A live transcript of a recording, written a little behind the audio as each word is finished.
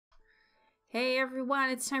Hey everyone,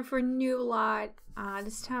 it's time for a new lot.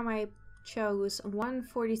 This time I chose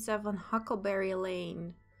 147 Huckleberry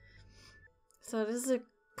Lane. So this is a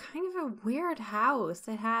kind of a weird house.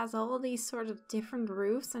 It has all these sort of different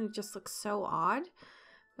roofs and it just looks so odd.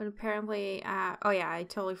 But apparently, oh yeah, I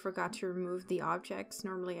totally forgot to remove the objects.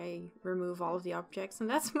 Normally I remove all of the objects and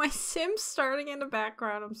that's my sim starting in the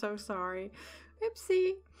background. I'm so sorry.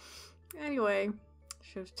 Oopsie. Anyway,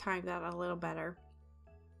 should have timed that a little better.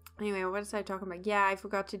 Anyway, what was I talking about? Yeah, I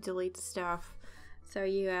forgot to delete the stuff. So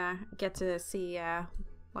you get to see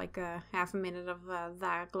like half a minute of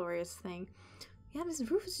that glorious thing. Yeah, this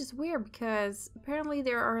roof is just weird because apparently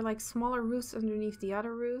there are like smaller roofs underneath the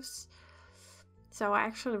other roofs. So I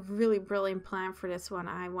actually have a really brilliant plan for this one.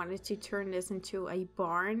 I wanted to turn this into a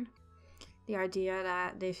barn. The idea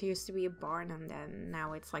that this used to be a barn and then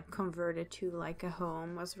now it's like converted to like a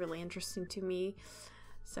home was really interesting to me.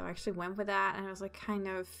 So I actually went with that and I was like kind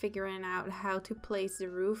of figuring out how to place the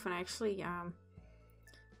roof, and I actually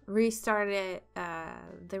restarted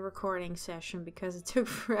the recording session because it took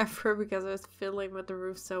forever because I was fiddling with the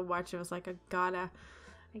roof so much. I was like, I gotta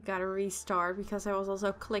restart because I was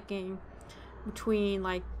also clicking between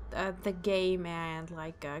like the game and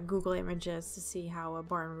like Google Images to see how a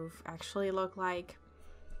barn roof actually looked like.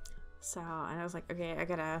 So, and I was like, okay, I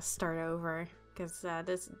gotta start over. Because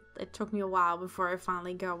it took me a while before I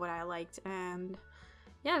finally got what I liked, and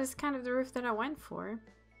yeah, this is kind of the roof that I went for.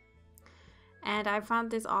 And I found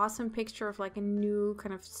this awesome picture of like a new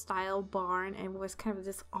kind of style barn, and it was kind of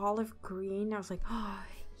this olive green. I was like, oh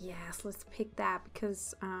yes, let's pick that,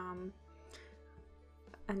 because I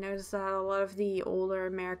noticed that a lot of the older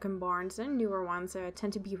American barns and newer ones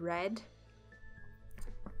tend to be red.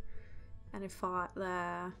 And I thought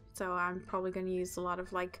so I'm probably going to use a lot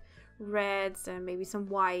of like reds and maybe some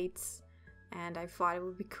whites, and I thought it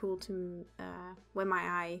would be cool to when my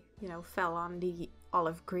eye fell on the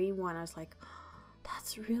olive green one, I was like, oh,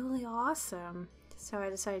 that's really awesome. So I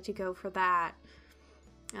decided to go for that.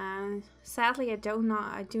 Sadly I do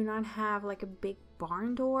not have like a big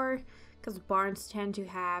barn door, because barns tend to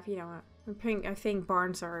have, I think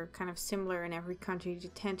barns are kind of similar in every country. You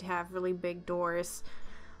tend to have really big doors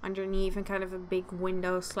underneath and kind of a big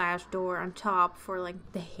window slash door on top for like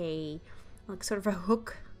the hay, like sort of a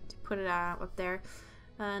hook to put it up there.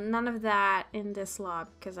 None of that in this lot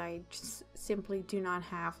because I just simply do not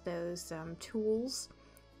have those tools,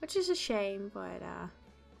 which is a shame, but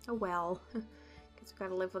oh well, guess we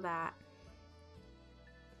gotta live with that.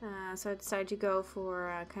 So I decided to go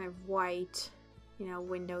for kind of white,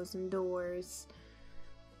 windows and doors,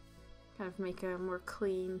 kind of make it more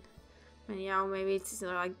clean. And maybe it's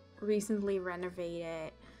like recently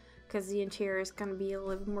renovated because the interior is gonna be a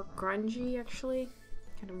little more grungy, actually.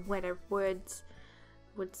 Kind of weathered woods,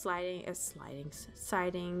 sidings,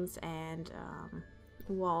 and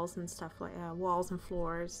walls and stuff like walls and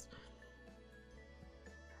floors.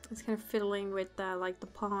 It's kind of fiddling with like the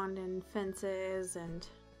pond and fences, and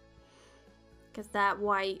because that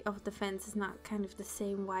white of the fence is not kind of the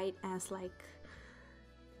same white as like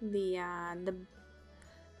the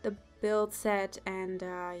build set, and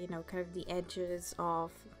kind of the edges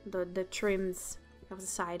of the trims of the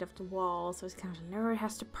side of the wall, so it's kind of it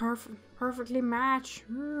has to perfectly match.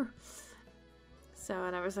 So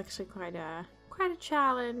that was actually quite a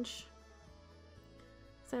challenge.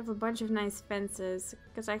 So I have a bunch of nice fences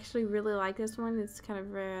because I actually really like this one. It's kind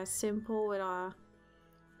of simple with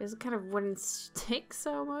it's kind of wooden sticks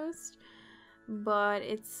almost, but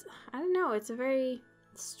it's, I don't know, it's a very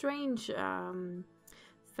strange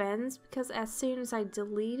fence, because as soon as I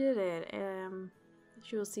deleted it, as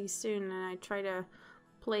you'll see soon, and I try to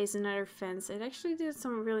place another fence, it actually did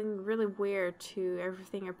some really weird to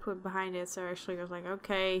everything I put behind it. So I actually was like,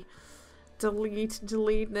 okay,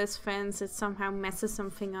 delete this fence, it somehow messes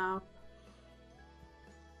something up.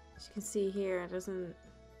 As you can see here, it doesn't,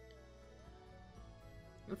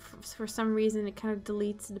 for some reason it kind of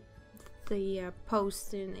deletes the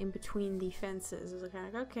post in between the fences. I was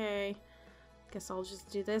like, okay, guess I'll just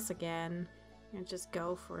do this again and just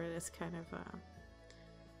go for this kind of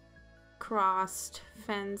crossed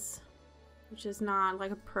fence, which is not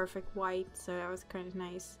like a perfect white, so that was kind of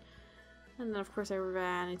nice. And then of course I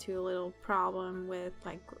ran into a little problem with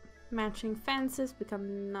like matching fences, because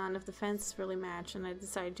none of the fences really match, and I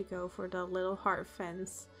decided to go for the little heart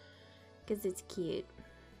fence because it's cute.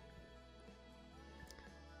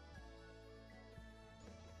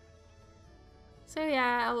 So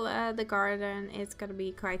yeah, the garden is gonna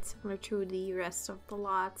be quite similar to the rest of the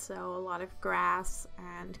lot, so a lot of grass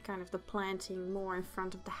and kind of the planting more in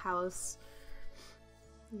front of the house.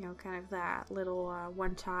 Kind of that little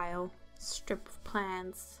one tile strip of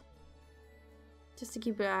plants. just to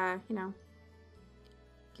keep it, you know,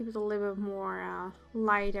 keep it a little bit more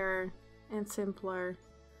lighter and simpler.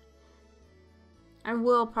 I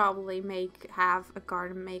will probably have a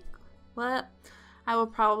garden I will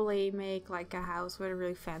probably make like a house with a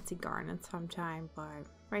really fancy garden sometime, but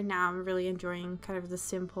right now I'm really enjoying kind of the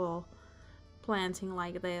simple planting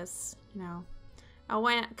like this, you know. I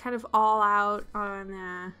went kind of all out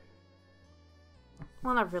on,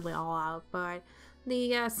 well, not really all out, but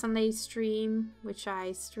the Sunday stream, which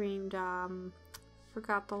I streamed,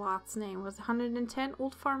 forgot the lot's name, was 110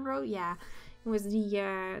 Old Farm Road? Yeah, it was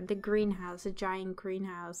the greenhouse, a giant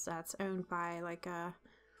greenhouse that's owned by like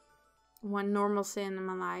one normal sim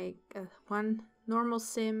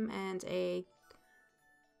and a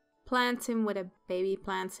plant sim with a baby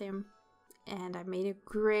plant sim, and I made a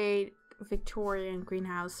great Victorian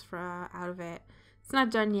greenhouse out of it. It's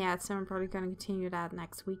not done yet, so I'm probably going to continue that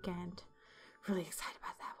next weekend. Really excited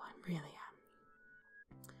about that one, really am.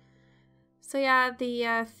 So yeah,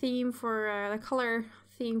 the theme for the color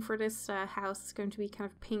theme for this house is going to be kind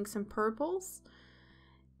of pinks and purples.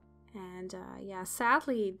 And yeah,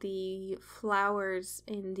 sadly the flowers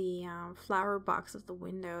in the flower box of the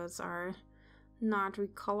windows are not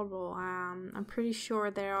recolorable. I'm pretty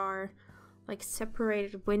sure there are like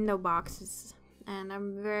separated window boxes, and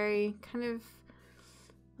I'm very kind of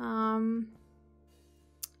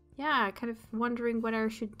yeah, kind of wondering whether I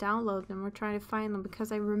should download them or try to find them,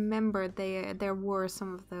 because I remember there were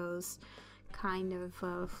some of those kind of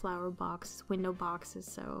flower box window boxes,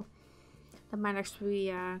 so that might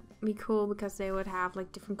actually be cool, because they would have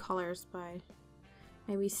like different colors, but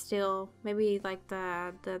maybe like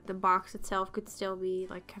the box itself could still be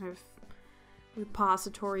like kind of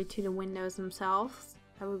repository to the windows themselves.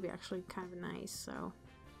 That would be actually kind of nice.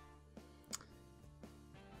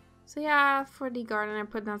 So yeah, for the garden I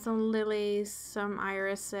put down some lilies, some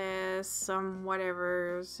irises, some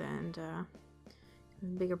whatevers, and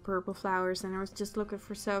bigger purple flowers, and I was just looking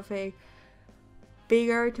for something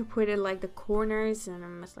bigger to put in like the corners, and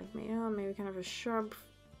I was like, maybe kind of a shrub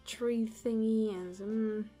tree thingy, and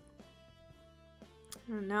some,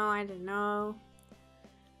 I don't know.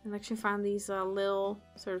 I actually found these little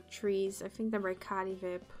sort of trees. I think they're by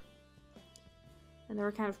Vip, and they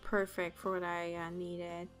were kind of perfect for what I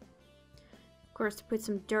needed. Of course, to put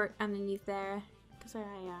some dirt underneath there, because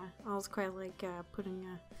I was quite like putting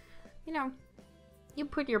you know, you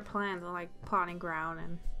put your plants on like potting ground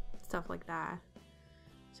and stuff like that,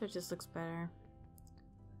 so it just looks better.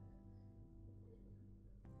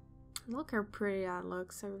 Look how pretty that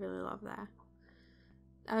looks. I really love that.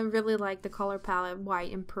 I really like the color palette,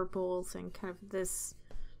 white and purples, and kind of this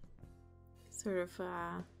sort of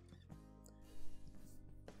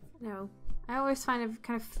you know, I always find it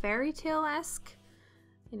kind of fairy tale-esque.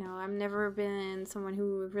 You know, I've never been someone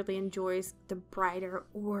who really enjoys the brighter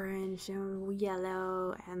orange and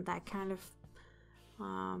yellow and that kind of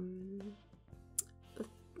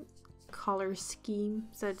color scheme,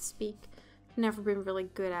 so to speak. Never been really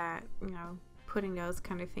good at, you know, putting those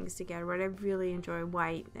kind of things together, but I really enjoy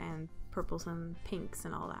white and purples and pinks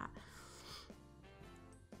and all that.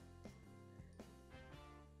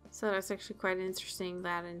 So that's actually quite interesting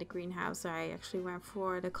that in the greenhouse I actually went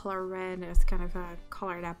for the color red as kind of a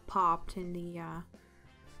color that popped in the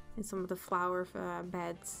in some of the flower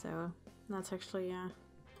beds. So that's actually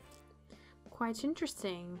quite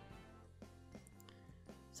interesting.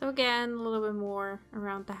 So again, a little bit more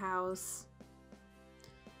around the house.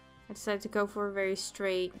 I decided to go for a very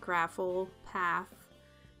straight gravel path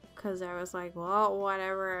because I was like, well,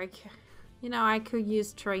 whatever. I could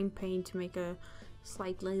use terrain paint to make a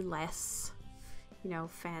slightly less,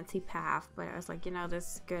 fancy path, but I was like,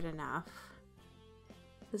 this is good enough.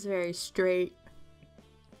 This very straight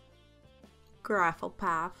gravel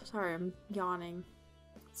path. Sorry, I'm yawning.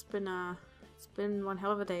 It's been one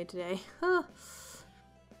hell of a day today. At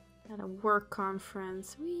a work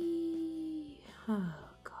conference. Whee! Oh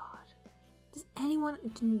god. Does anyone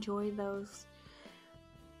enjoy those?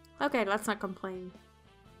 Okay, let's not complain.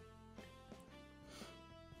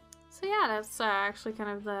 So yeah, that's actually kind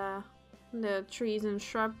of the trees and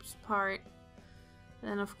shrubs part.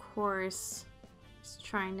 Then of course, just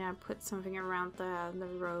trying to put something around the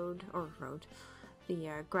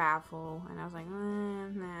gravel, and I was like,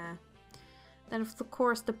 nah. Then of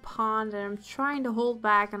course the pond, and I'm trying to hold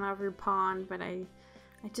back on every pond, but I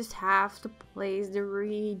just have to place the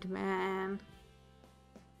reed, man.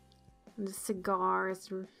 And the cigars,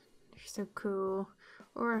 they're so cool.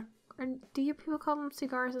 Or do you people call them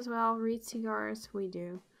cigars as well? Reed cigars? We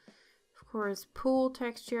do. Of course, pool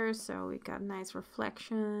textures, so we got nice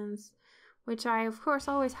reflections, which I of course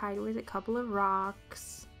always hide with a couple of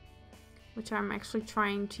rocks. which I'm actually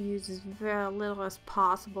trying to use as very little as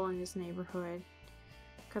possible in this neighborhood,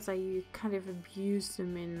 because I kind of abused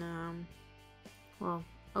them in, well,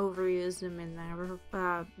 overused them in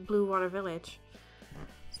Blue Water Village.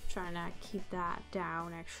 So trying to keep that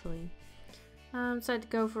down, actually. So I had to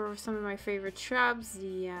go for some of my favorite shrubs,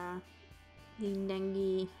 the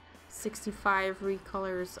Nengi 65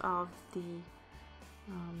 recolors of the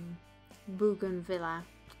Bougainvillea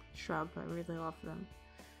shrub. I really love them.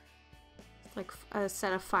 It's like a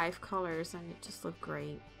set of 5 colors, and it just looked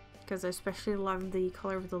great. Because I especially love the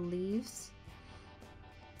color of the leaves.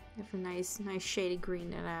 They have a nice shady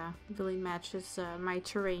green that really matches my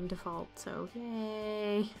terrain default. So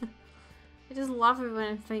yay! I just love it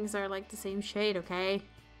when things are like the same shade. Okay.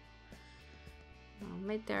 I'll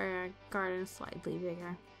make their garden slightly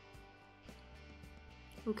bigger.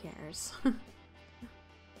 Who cares?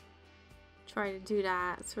 Try to do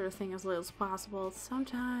that sort of thing as little as possible.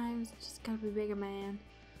 Sometimes it's just gotta be bigger, man.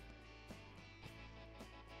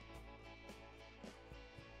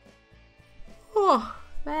 Oh,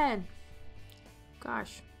 man.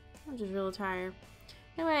 Gosh, I'm just really tired.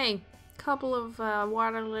 Anyway, couple of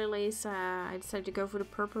water lilies. I decided to go for the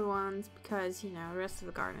purple ones because, you know, the rest of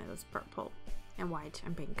the garden is purple and white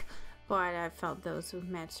and pink. But I felt those would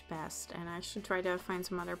match best, and I should try to find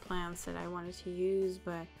some other plants that I wanted to use,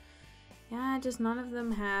 but yeah, just none of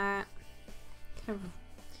them had none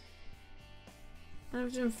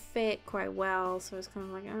of them fit quite well, so it's kind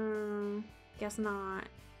of like, guess not.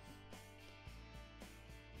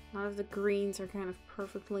 None of the greens are kind of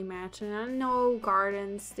perfectly matched, and I know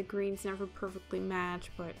gardens, the greens never perfectly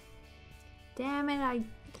match, but damn it, I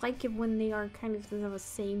like it when they are kind of the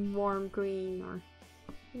same warm green, or,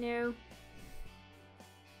 you know.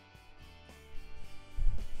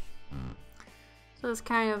 So it's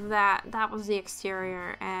kind of that was the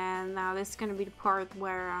exterior, and now this is going to be the part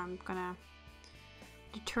where I'm gonna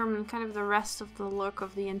determine kind of the rest of the look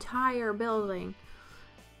of the entire building.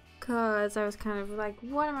 Because I was kind of like,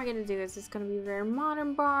 what am I going to do? Is this going to be a very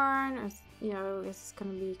modern barn? Or, you know, is this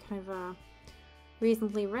going to be kind of a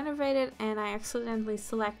recently renovated? And I accidentally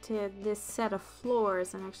selected this set of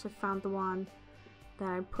floors and actually found the one that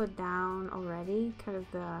I put down already. Kind of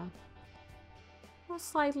the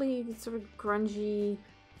slightly sort of grungy,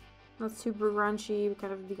 not super grungy, but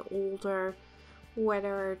kind of the older,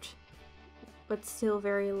 weathered, but still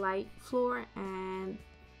very light floor. And,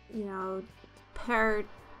 you know, paired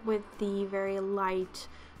with the very light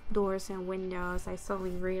doors and windows, I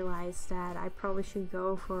suddenly realized that I probably should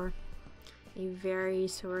go for a very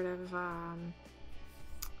sort of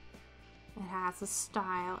it has a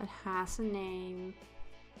style, it has a name.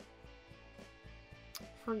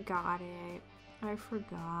 Forgot it. I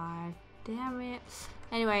forgot. Damn it.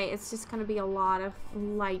 Anyway, it's just gonna be a lot of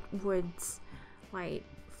light woods, light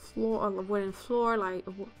floor, wooden floor, light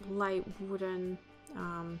wooden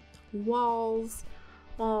walls.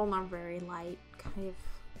 Well, not very light, kind of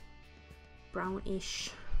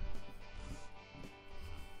brownish,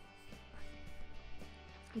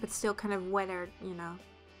 but still kind of weathered, you know,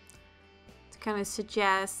 to kind of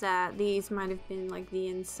suggest that these might have been like the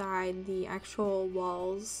inside, the actual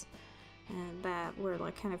walls, and that were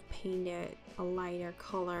like kind of painted a lighter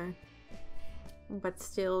color, but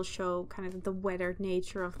still show kind of the weathered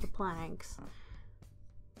nature of the planks,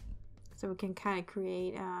 so we can kind of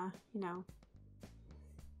create you know.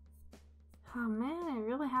 Oh man, it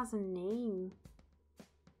really has a name.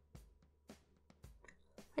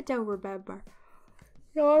 I don't remember.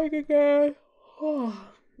 Yawning again.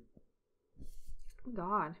 Oh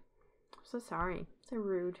God. I'm so sorry. So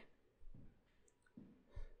rude.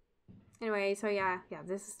 Anyway, so yeah,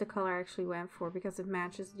 this is the color I actually went for because it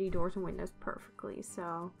matches the doors and windows perfectly.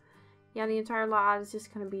 So yeah, the entire lot is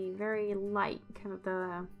just gonna be very light, kind of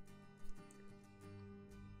the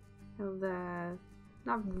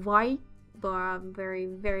not white, but very,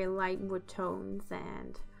 very light wood tones,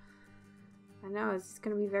 and I know it's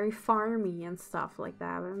gonna be very farmy and stuff like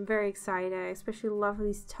that, but I'm very excited. I especially love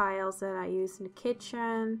these tiles that I use in the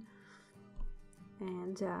kitchen,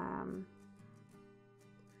 and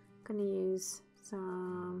gonna use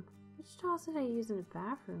some, which tiles did I use in the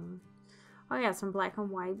bathroom? Oh yeah, some black and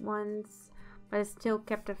white ones, but I still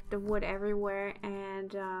kept the wood everywhere.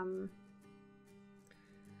 And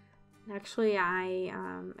actually, I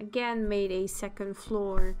again made a second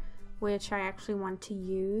floor, which I actually want to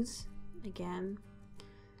use again.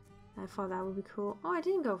 I thought that would be cool. Oh, I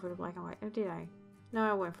didn't go for the black and white, or did I? No,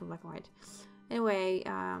 I went for black and white. Anyway,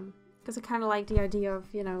 because I kind of like the idea of,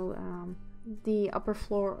 you know, the upper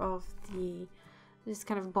floor of this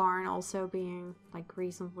kind of barn also being like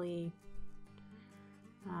recently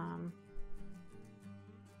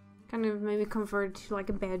kind of maybe convert it to like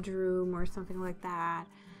a bedroom or something like that.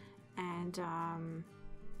 And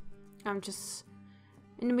I'm just,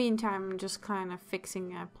 in the meantime, I'm just kind of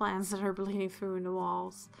fixing plants that are bleeding through in the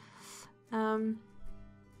walls. So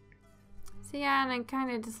yeah, and I kind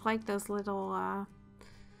of dislike those little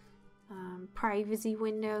privacy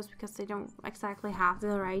windows because they don't exactly have the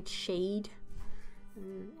right shade.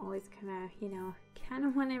 And always kind of, you know, kind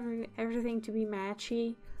of want everything to be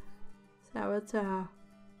matchy. So it's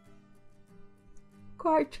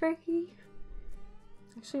quite tricky.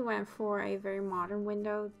 Actually went for a very modern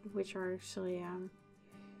window, which are actually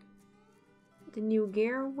the New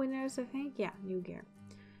Gear windows, I think. Yeah, New Gear.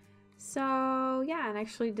 So yeah, and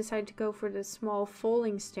actually decided to go for the small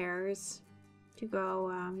folding stairs to go,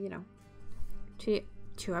 you know,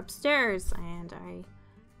 to upstairs. And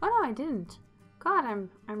oh no, I didn't. God, I'm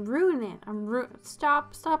ruining it.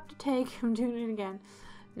 Stop the take. I'm doing it again.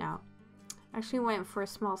 No, actually went for a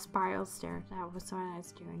small spiral stair. That was what I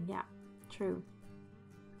was doing. Yeah, true.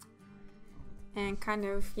 And kind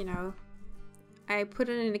of, you know, I put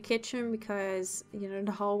it in the kitchen because, you know,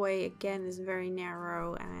 the hallway again is very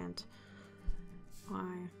narrow, and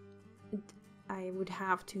I would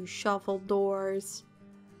have to shuffle doors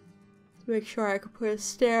to make sure I could put a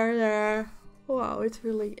stair there. Wow,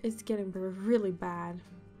 it's getting really bad.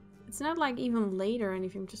 It's not like even late or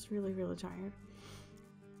anything, I'm just really tired.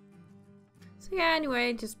 So yeah,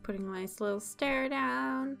 anyway, just putting a nice little stair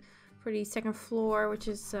down for the second floor, which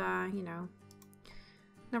is, you know,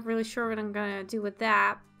 not really sure what I'm gonna do with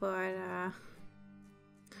that, but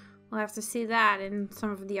we'll have to see that in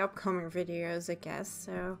some of the upcoming videos, I guess.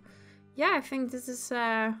 So yeah, I think this is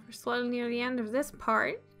we're slowly near the end of this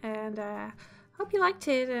part, and hope you liked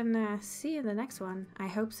it, and see you in the next one. I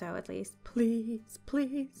hope so, at least. Please,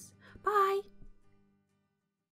 please. Bye.